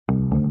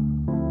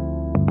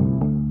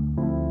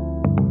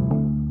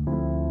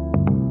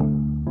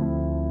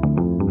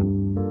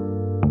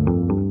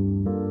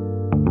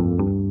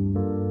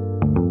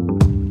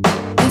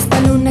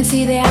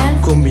ideal.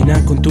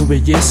 Combina con tu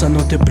belleza,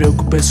 no te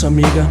preocupes,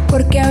 amiga,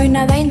 porque hoy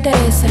nada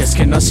interesa. Y es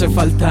que no hace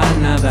falta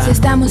nada. Si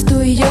estamos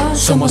tú y yo,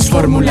 somos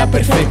fórmula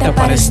perfecta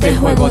para este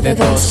juego de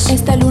dos.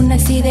 Esta luna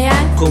es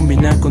ideal.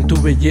 Combina con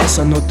tu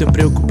belleza, no te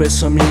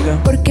preocupes, amiga,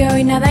 porque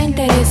hoy nada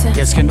interesa. Y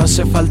es que no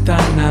hace falta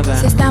nada.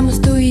 Si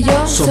estamos tú y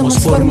yo, somos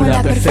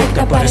fórmula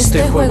perfecta para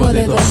este juego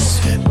de dos.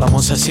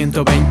 Vamos a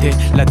 120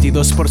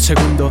 latidos por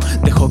segundo.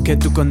 Dejo que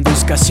tú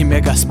conduzcas y me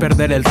hagas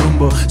perder el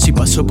rumbo. Si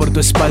paso por tu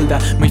espalda,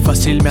 muy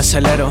fácil me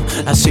acelero.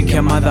 Así que,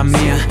 amada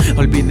mía,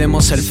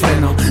 olvidemos el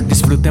freno,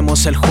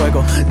 disfrutemos el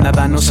juego.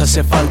 Nada nos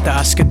hace falta,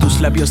 haz que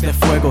tus labios de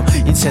fuego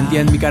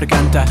incendien mi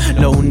garganta.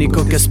 Lo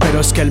único que espero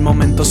es que el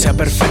momento sea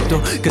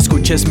perfecto, que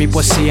escuches mi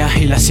poesía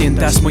y la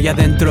sientas muy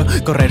adentro.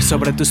 Correr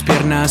sobre tus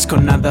piernas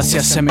con nada se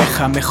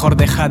asemeja. Mejor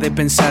deja de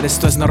pensar,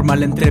 esto es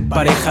normal entre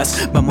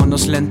parejas.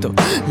 Vámonos lento,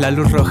 la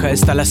luz roja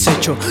está al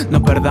acecho.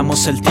 No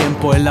perdamos el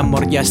tiempo, el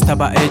amor ya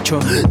estaba hecho.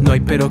 No hay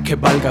pero que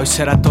valga, hoy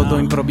será todo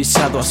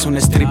improvisado. Haz un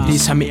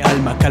striptease a mi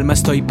alma, calma,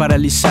 estoy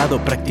paralizado.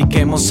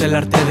 Practiquemos el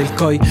arte del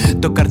koi,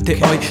 tocarte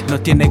hoy no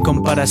tiene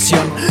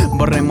comparación.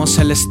 Borremos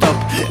el stop,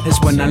 es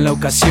buena la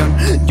ocasión.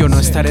 Yo no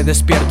estaré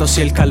despierto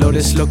si el calor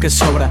es lo que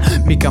sobra.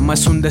 Mi cama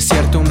es un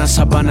desierto, una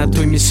sabana,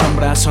 tú y mi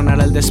sombra.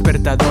 Sonará el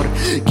despertador,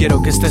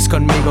 quiero que estés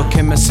conmigo,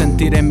 que me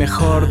sentiré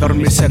mejor.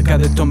 Dormir cerca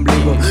de tu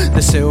ombligo,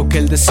 deseo que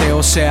el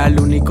deseo sea el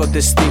único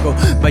testigo.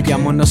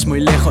 Vayámonos muy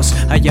lejos,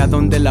 allá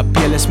donde la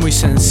piel es muy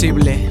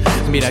sensible.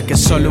 Mira que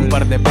solo un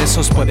par de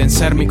besos pueden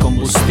ser mi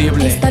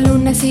combustible. Esta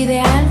luna es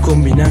ideal.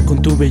 Combina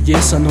con tu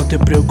belleza, no te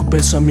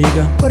preocupes,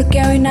 amiga,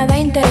 porque hoy nada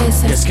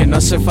interesa. Y es que no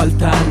hace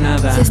falta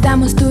nada. Si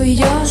estamos tú y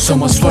yo,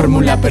 somos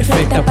fórmula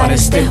perfecta para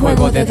este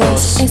juego de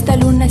dos. Esta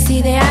luna es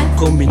ideal.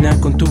 Combina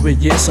con tu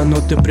belleza,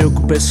 no te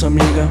preocupes,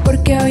 amiga,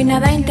 porque hoy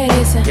nada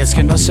interesa. Y es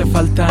que no hace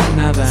falta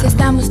nada. Si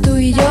estamos tú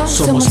y yo,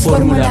 somos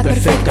fórmula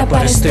perfecta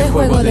para este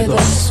juego de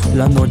dos.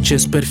 La noche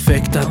es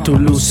perfecta, tu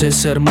luz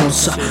es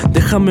hermosa.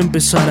 Déjame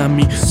empezar a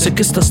mí, sé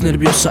que estás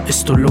nerviosa.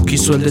 Esto lo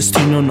quiso el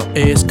destino, no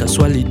es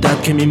casualidad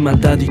que mi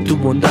maldad y tu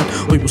bondad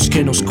hoy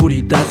busquen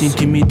oscuridad,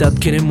 intimidad.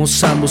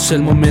 Queremos ambos,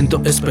 el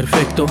momento es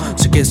perfecto.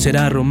 Sé que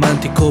será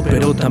romántico,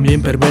 pero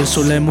también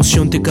perverso. La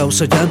emoción te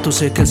causa llanto,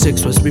 sé que el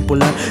sexo es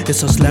bipolar.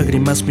 Esas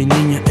lágrimas, mi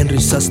niña, en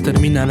risas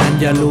terminarán,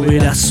 ya lo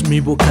verás. Mi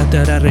boca te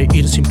hará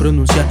reír sin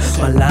pronunciar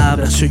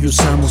palabras. Si hoy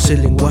usamos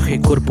el lenguaje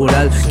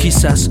corporal,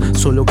 quizás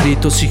solo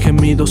gritos y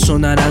gemidos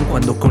sonarán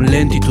cuando con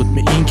lentitud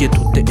mi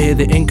inquietud te he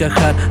de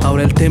encajar.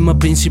 Ahora el tema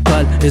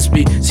principal es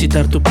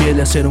visitar tu piel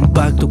y hacer un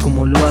pacto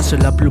como lo hace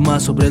la pluma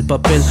sobre el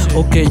papel.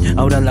 Ok,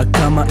 ahora la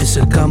cama es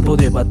el campo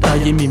de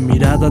batalla y mi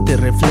mirada te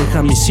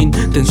refleja mis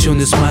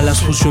intenciones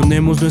malas.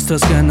 Fusionemos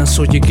nuestras ganas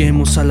o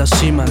lleguemos a la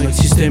cima. No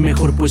existe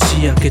mejor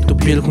poesía que tu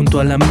piel junto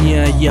a la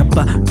mía. Y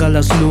apaga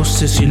las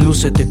luces y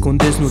lúcete con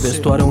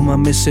desnudez, tu aroma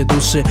me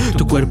seduce.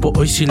 Tu cuerpo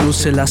hoy sí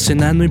luce, la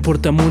cena no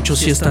importa mucho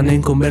si están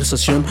en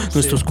conversación.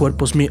 Nuestros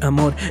cuerpos, mi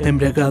amor,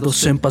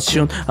 embriagados en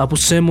pasión.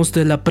 Abusemos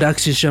de la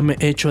praxis, ya me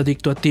he hecho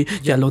adicto a ti.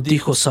 Ya lo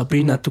dijo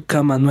Sabina, tu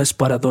cama no es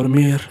para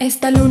dormir.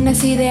 Esta luna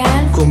es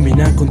ideal.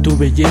 Combina con tu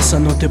belleza,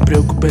 no te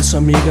preocupes,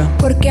 amiga,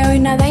 porque hoy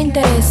nada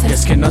interesa. Y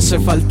es que no hace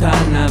falta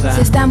nada.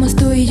 Si estamos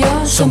tú y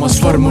yo, somos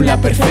fórmula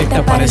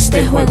perfecta para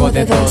este juego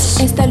de dos.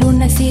 Esta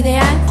luna es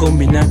ideal.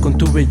 Combina con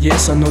tu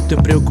belleza, no te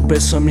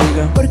preocupes,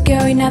 amiga, porque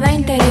hoy nada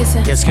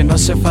interesa. Y es que no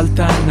hace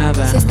falta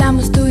nada. Si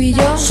estamos tú y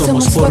yo,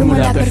 somos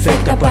fórmula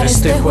perfecta para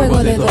este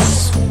juego de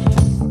dos.